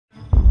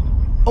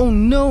Oh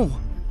no!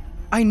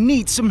 I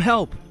need some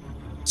help!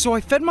 So I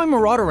fed my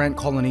marauder ant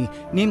colony,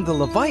 named the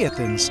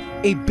Leviathans,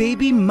 a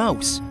baby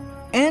mouse.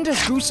 And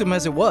as gruesome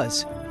as it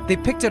was, they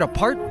picked it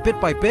apart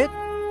bit by bit,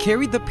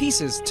 carried the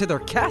pieces to their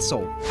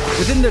castle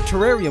within their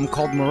terrarium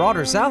called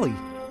Marauder's Alley,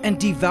 and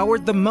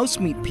devoured the mouse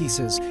meat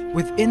pieces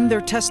within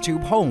their test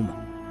tube home.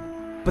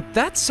 But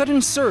that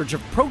sudden surge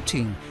of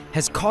protein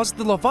has caused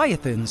the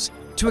Leviathans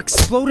to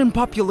explode in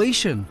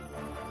population.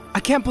 I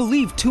can't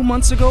believe 2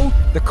 months ago,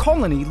 the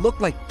colony looked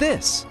like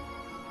this.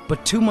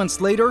 But 2 months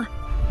later,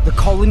 the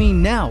colony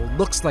now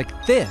looks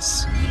like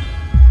this.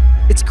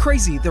 It's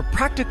crazy, they're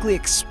practically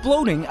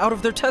exploding out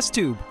of their test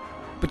tube.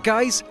 But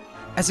guys,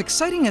 as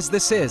exciting as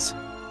this is,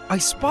 I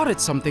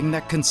spotted something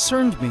that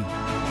concerned me.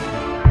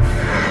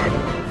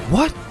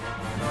 What?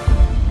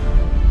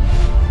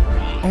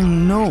 Oh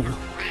no.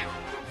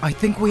 I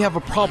think we have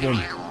a problem.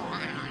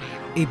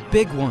 A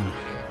big one.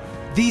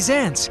 These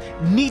ants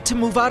need to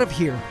move out of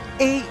here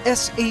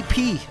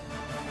ASAP.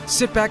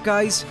 Sit back,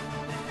 guys.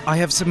 I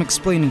have some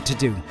explaining to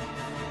do.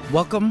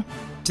 Welcome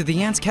to the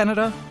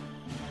AntsCanada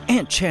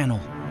Ant Channel.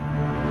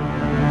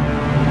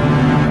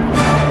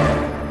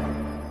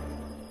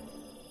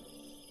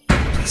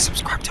 Please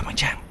subscribe to my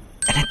channel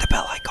and hit the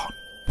bell icon.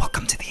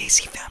 Welcome to the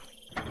AC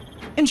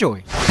family.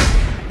 Enjoy.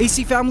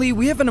 AC family,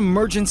 we have an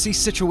emergency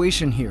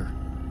situation here,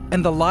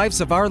 and the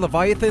lives of our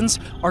Leviathans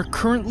are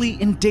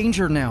currently in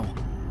danger now.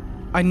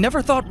 I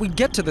never thought we'd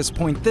get to this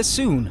point this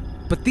soon,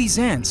 but these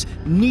ants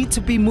need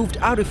to be moved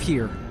out of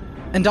here.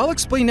 And I'll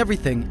explain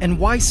everything and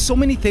why so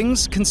many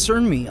things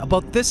concern me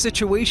about this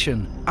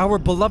situation our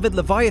beloved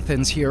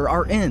Leviathans here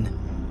are in.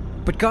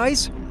 But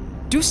guys,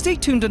 do stay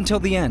tuned until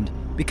the end,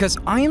 because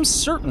I am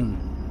certain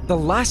the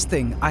last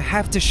thing I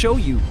have to show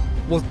you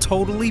will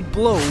totally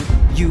blow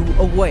you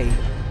away.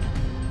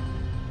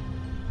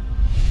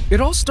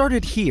 It all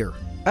started here,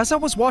 as I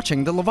was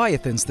watching the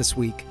Leviathans this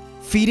week,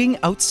 feeding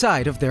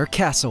outside of their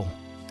castle.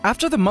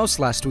 After the mouse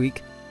last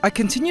week, I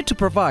continued to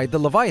provide the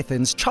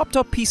Leviathans chopped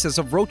up pieces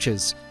of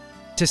roaches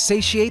to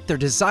satiate their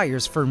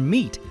desires for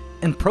meat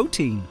and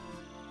protein.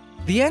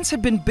 The ants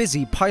had been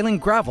busy piling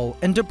gravel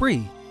and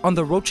debris on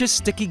the roaches'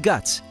 sticky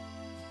guts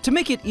to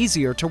make it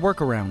easier to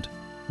work around,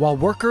 while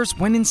workers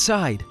went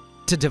inside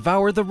to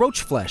devour the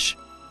roach flesh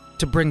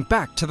to bring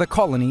back to the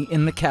colony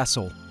in the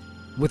castle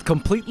with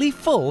completely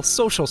full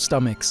social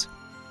stomachs.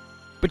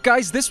 But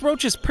guys, this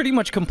roach is pretty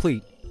much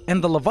complete,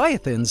 and the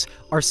Leviathans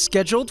are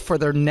scheduled for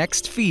their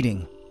next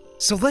feeding.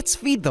 So let's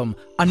feed them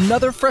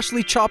another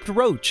freshly chopped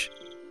roach.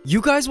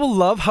 You guys will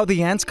love how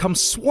the ants come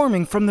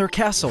swarming from their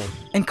castle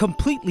and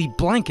completely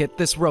blanket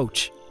this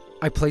roach.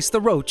 I place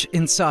the roach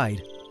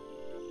inside.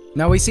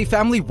 Now AC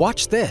family,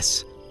 watch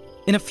this.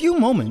 In a few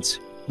moments,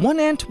 one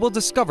ant will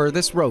discover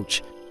this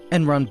roach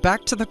and run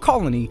back to the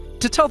colony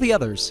to tell the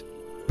others,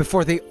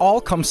 before they all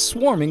come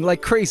swarming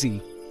like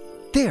crazy.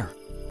 There,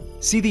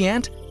 see the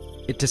ant?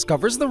 It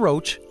discovers the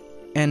roach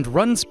and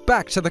runs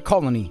back to the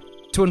colony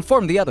to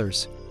inform the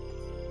others.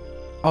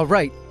 All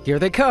right, here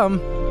they come.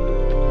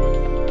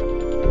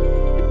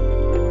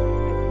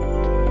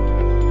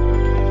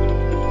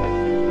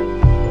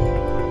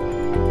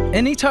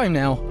 Anytime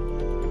now.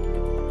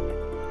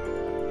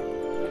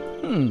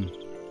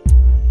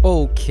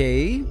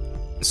 Okay.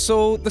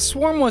 So the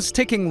swarm was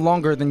taking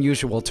longer than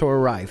usual to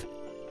arrive.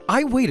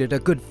 I waited a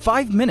good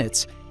 5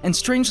 minutes, and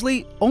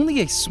strangely,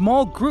 only a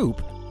small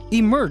group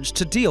emerged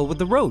to deal with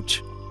the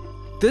roach.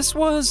 This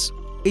was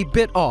a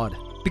bit odd,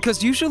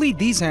 because usually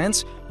these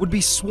ants would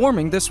be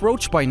swarming this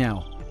roach by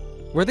now.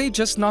 Were they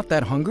just not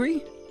that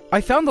hungry? I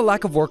found the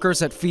lack of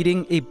workers at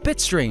feeding a bit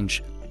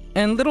strange,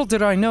 and little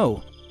did I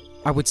know,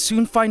 I would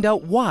soon find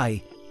out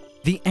why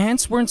the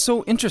ants weren't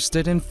so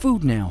interested in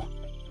food now.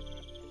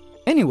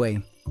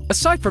 Anyway,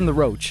 aside from the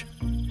roach,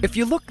 if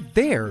you look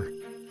there,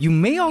 you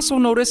may also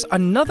notice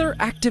another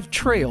active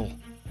trail,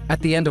 at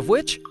the end of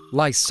which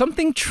lies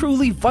something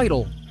truly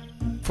vital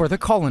for the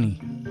colony.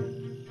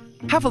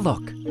 Have a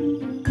look.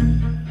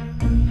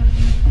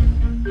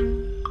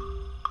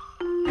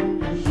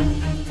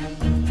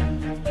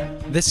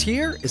 This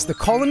here is the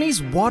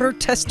colony's water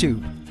test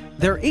tube,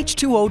 their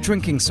H2O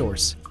drinking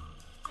source.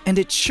 And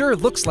it sure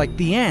looks like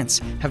the ants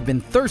have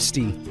been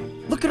thirsty.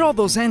 Look at all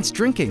those ants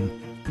drinking.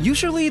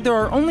 Usually there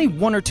are only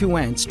 1 or 2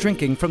 ants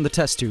drinking from the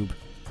test tube.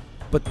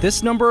 But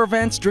this number of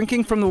ants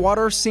drinking from the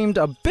water seemed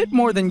a bit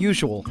more than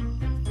usual.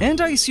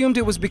 And I assumed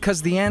it was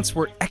because the ants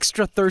were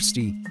extra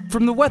thirsty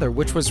from the weather,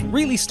 which was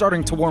really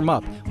starting to warm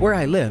up where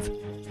I live.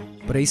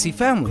 But AC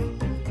family,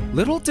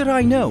 little did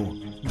I know,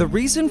 the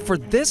reason for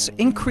this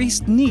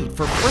increased need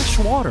for fresh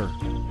water,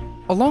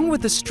 along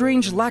with the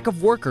strange lack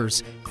of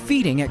workers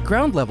feeding at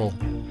ground level,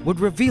 would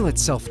reveal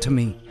itself to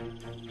me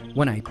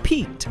when I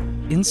peeked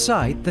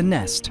inside the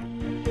nest.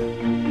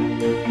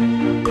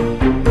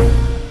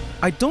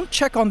 I don't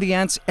check on the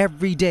ants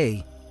every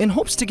day in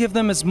hopes to give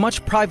them as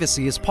much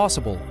privacy as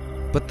possible,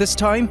 but this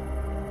time,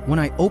 when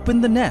I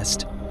opened the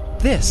nest,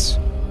 this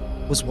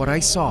was what I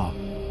saw.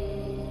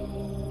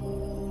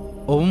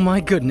 Oh my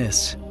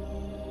goodness!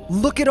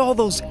 Look at all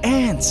those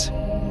ants!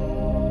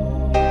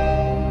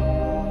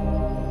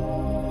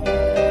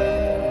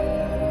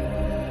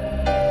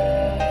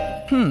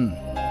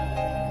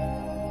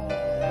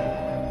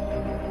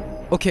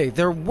 Okay,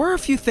 there were a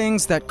few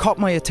things that caught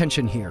my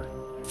attention here.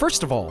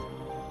 First of all,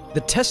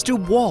 the test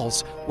tube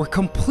walls were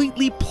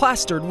completely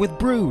plastered with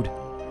brood.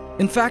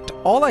 In fact,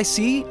 all I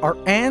see are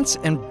ants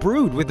and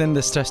brood within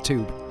this test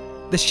tube.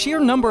 The sheer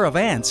number of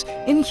ants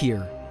in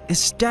here is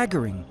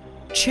staggering.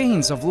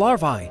 Chains of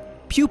larvae,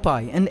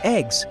 pupae, and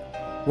eggs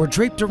were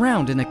draped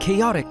around in a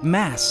chaotic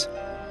mass.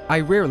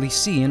 I rarely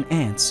see in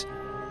ants.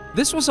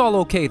 This was all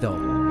okay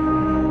though.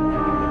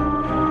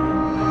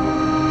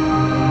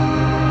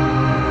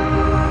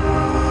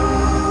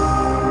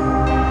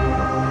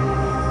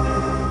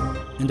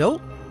 And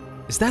oh,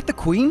 is that the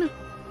queen?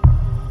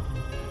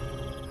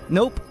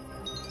 Nope,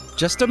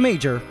 just a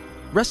major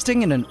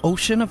resting in an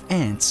ocean of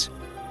ants,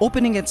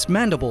 opening its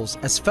mandibles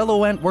as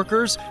fellow ant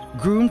workers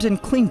groomed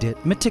and cleaned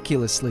it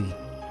meticulously,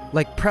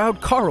 like proud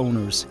car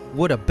owners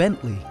would a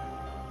Bentley.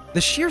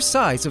 The sheer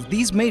size of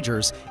these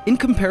majors in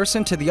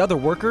comparison to the other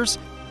workers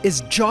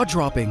is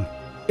jaw-dropping.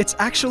 It's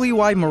actually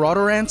why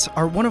marauder ants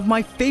are one of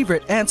my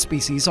favorite ant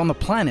species on the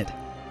planet.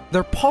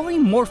 They're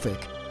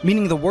polymorphic,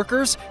 meaning the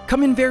workers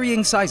come in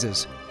varying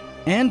sizes.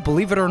 And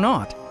believe it or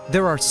not,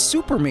 there are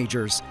super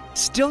majors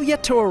still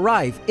yet to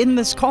arrive in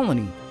this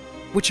colony,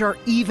 which are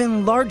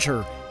even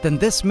larger than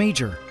this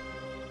major.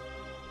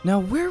 Now,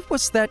 where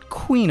was that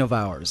queen of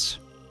ours?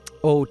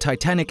 Oh,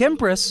 Titanic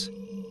Empress.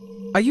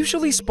 I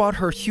usually spot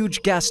her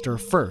huge gaster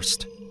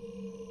first.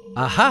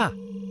 Aha!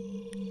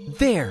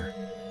 There!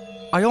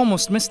 I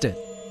almost missed it.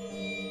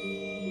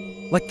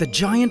 Like the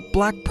giant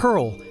black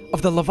pearl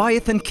of the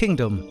Leviathan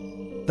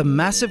kingdom, the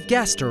massive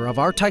gaster of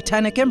our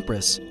Titanic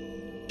Empress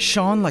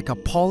shone like a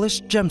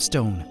polished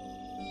gemstone.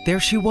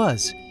 There she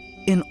was,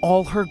 in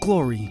all her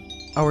glory,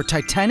 our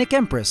Titanic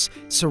Empress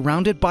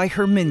surrounded by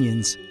her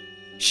minions.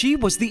 She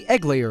was the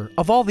egg layer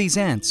of all these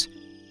ants,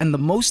 and the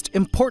most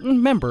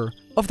important member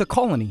of the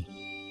colony.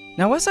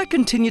 Now, as I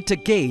continued to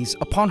gaze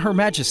upon Her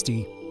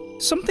Majesty,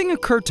 something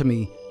occurred to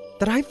me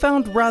that I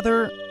found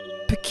rather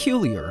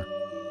peculiar.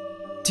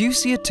 Do you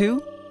see it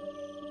too?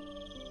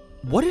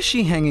 What is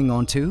she hanging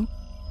on to?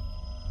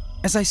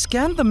 As I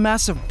scanned the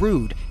massive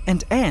brood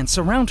and ants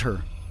around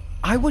her,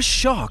 I was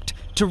shocked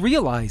to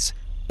realize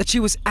that she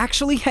was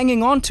actually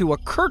hanging on to a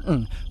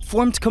curtain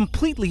formed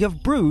completely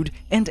of brood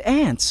and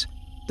ants.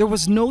 There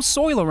was no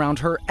soil around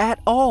her at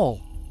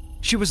all.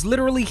 She was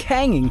literally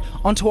hanging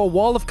onto a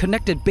wall of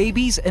connected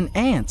babies and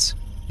ants.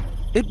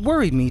 It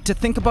worried me to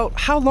think about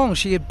how long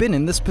she had been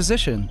in this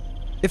position,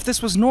 if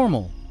this was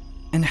normal,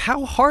 and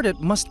how hard it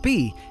must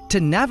be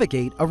to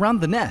navigate around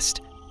the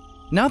nest,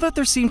 now that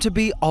there seemed to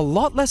be a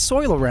lot less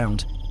soil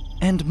around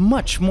and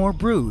much more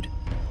brood.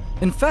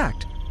 In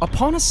fact,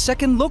 upon a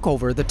second look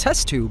over the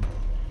test tube,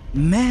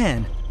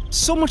 man,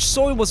 so much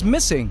soil was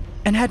missing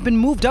and had been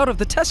moved out of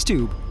the test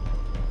tube.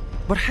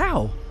 But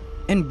how?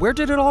 And where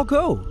did it all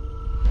go?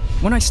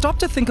 When I stopped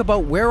to think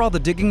about where all the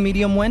digging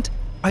medium went,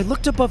 I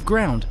looked above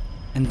ground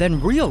and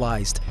then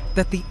realized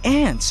that the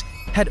ants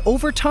had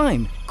over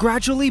time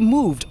gradually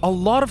moved a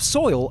lot of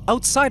soil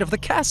outside of the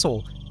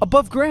castle,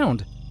 above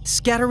ground,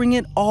 scattering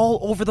it all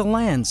over the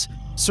lands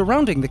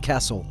surrounding the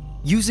castle,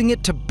 using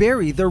it to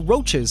bury their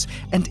roaches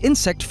and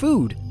insect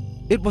food.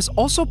 It was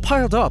also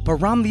piled up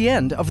around the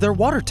end of their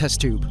water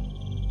test tube.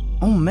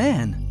 Oh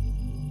man,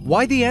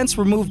 why the ants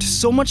removed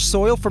so much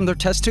soil from their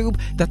test tube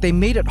that they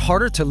made it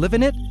harder to live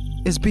in it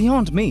is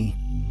beyond me.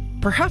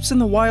 Perhaps in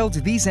the wild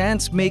these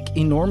ants make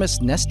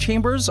enormous nest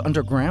chambers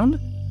underground?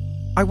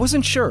 I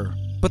wasn't sure,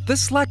 but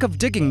this lack of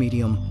digging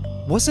medium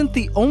wasn't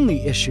the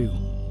only issue.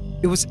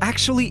 It was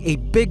actually a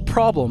big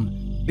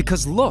problem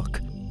because look,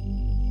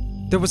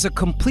 there was a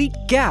complete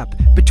gap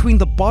between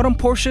the bottom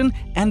portion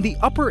and the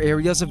upper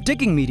areas of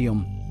digging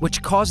medium,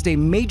 which caused a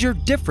major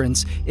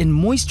difference in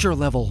moisture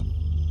level.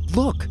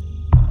 Look,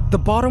 the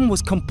bottom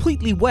was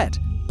completely wet,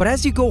 but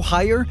as you go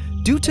higher,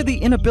 due to the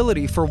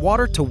inability for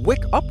water to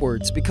wick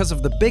upwards because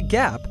of the big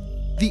gap,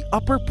 the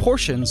upper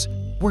portions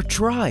were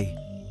dry,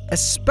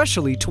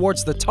 especially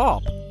towards the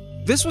top.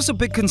 This was a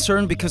big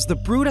concern because the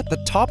brood at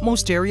the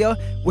topmost area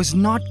was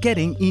not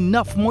getting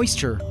enough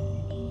moisture.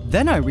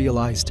 Then I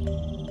realized,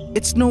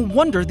 it's no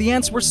wonder the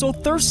ants were so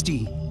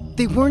thirsty.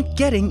 They weren't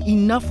getting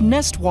enough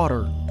nest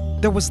water.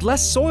 There was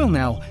less soil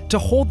now to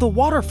hold the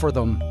water for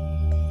them.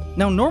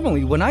 Now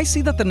normally when I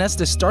see that the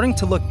nest is starting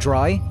to look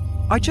dry,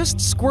 I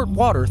just squirt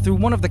water through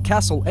one of the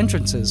castle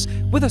entrances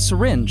with a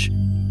syringe.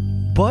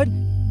 But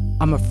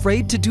I'm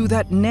afraid to do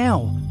that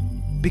now,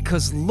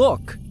 because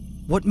look,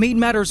 what made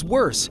matters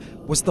worse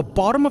was the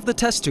bottom of the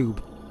test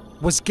tube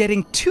was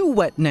getting too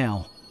wet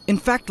now. In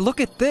fact, look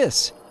at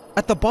this.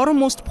 At the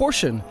bottommost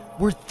portion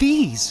were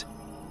these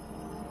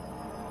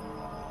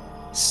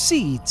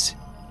seeds.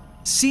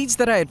 Seeds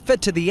that I had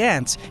fed to the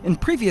ants in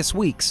previous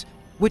weeks,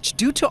 which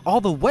due to all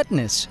the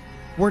wetness,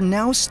 were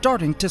now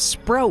starting to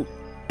sprout.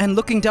 And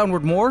looking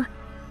downward more,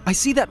 I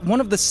see that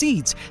one of the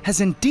seeds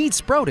has indeed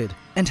sprouted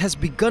and has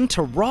begun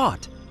to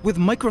rot, with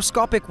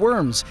microscopic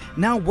worms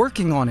now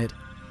working on it.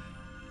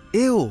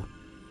 Ew.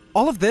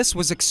 All of this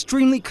was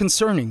extremely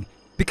concerning,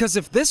 because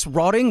if this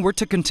rotting were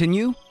to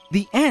continue,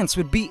 the ants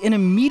would be in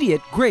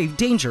immediate grave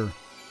danger.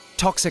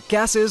 Toxic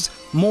gases,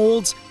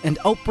 molds, and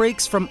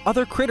outbreaks from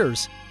other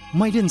critters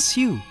might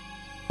ensue.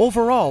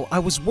 Overall, I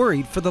was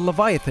worried for the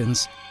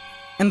Leviathans,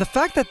 and the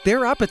fact that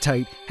their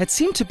appetite had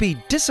seemed to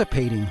be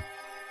dissipating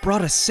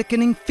brought a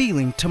sickening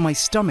feeling to my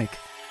stomach.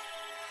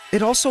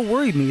 It also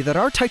worried me that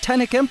our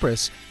Titanic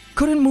Empress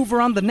couldn't move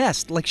around the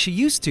nest like she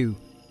used to,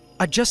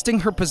 adjusting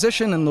her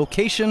position and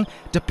location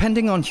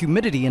depending on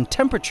humidity and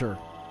temperature.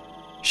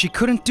 She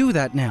couldn't do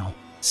that now,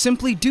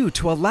 simply due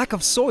to a lack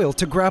of soil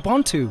to grab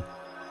onto.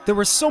 There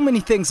were so many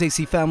things,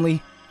 AC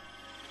family.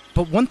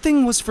 But one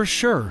thing was for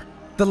sure,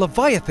 the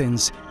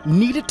Leviathans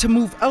needed to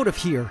move out of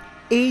here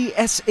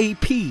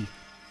ASAP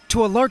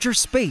to a larger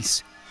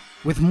space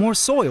with more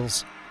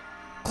soils,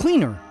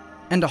 cleaner,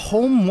 and a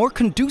home more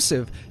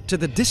conducive to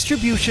the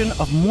distribution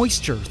of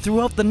moisture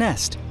throughout the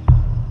nest.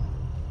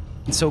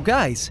 And so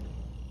guys,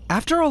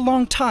 after a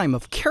long time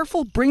of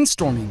careful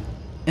brainstorming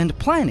and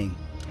planning,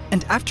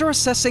 and after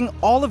assessing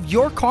all of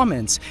your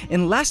comments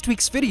in last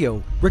week's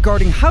video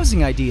regarding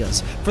housing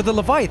ideas for the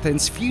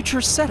Leviathan's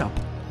future setup,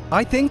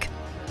 I think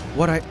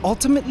what I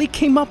ultimately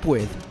came up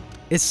with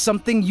is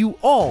something you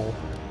all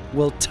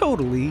will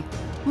totally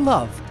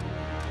love.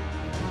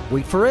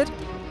 Wait for it.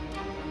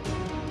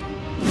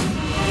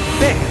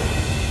 Bam!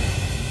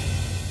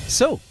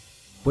 So,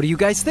 what do you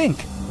guys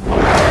think?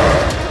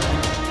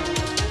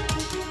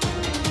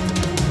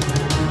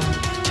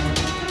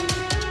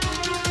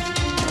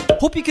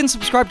 Hope you can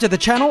subscribe to the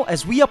channel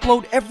as we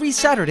upload every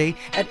Saturday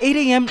at 8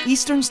 AM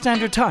Eastern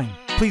Standard Time.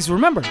 Please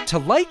remember to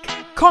like,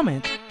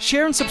 comment,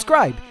 share, and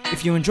subscribe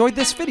if you enjoyed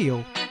this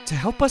video to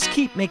help us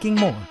keep making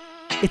more.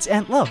 It's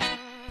Ant Love,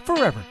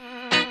 forever.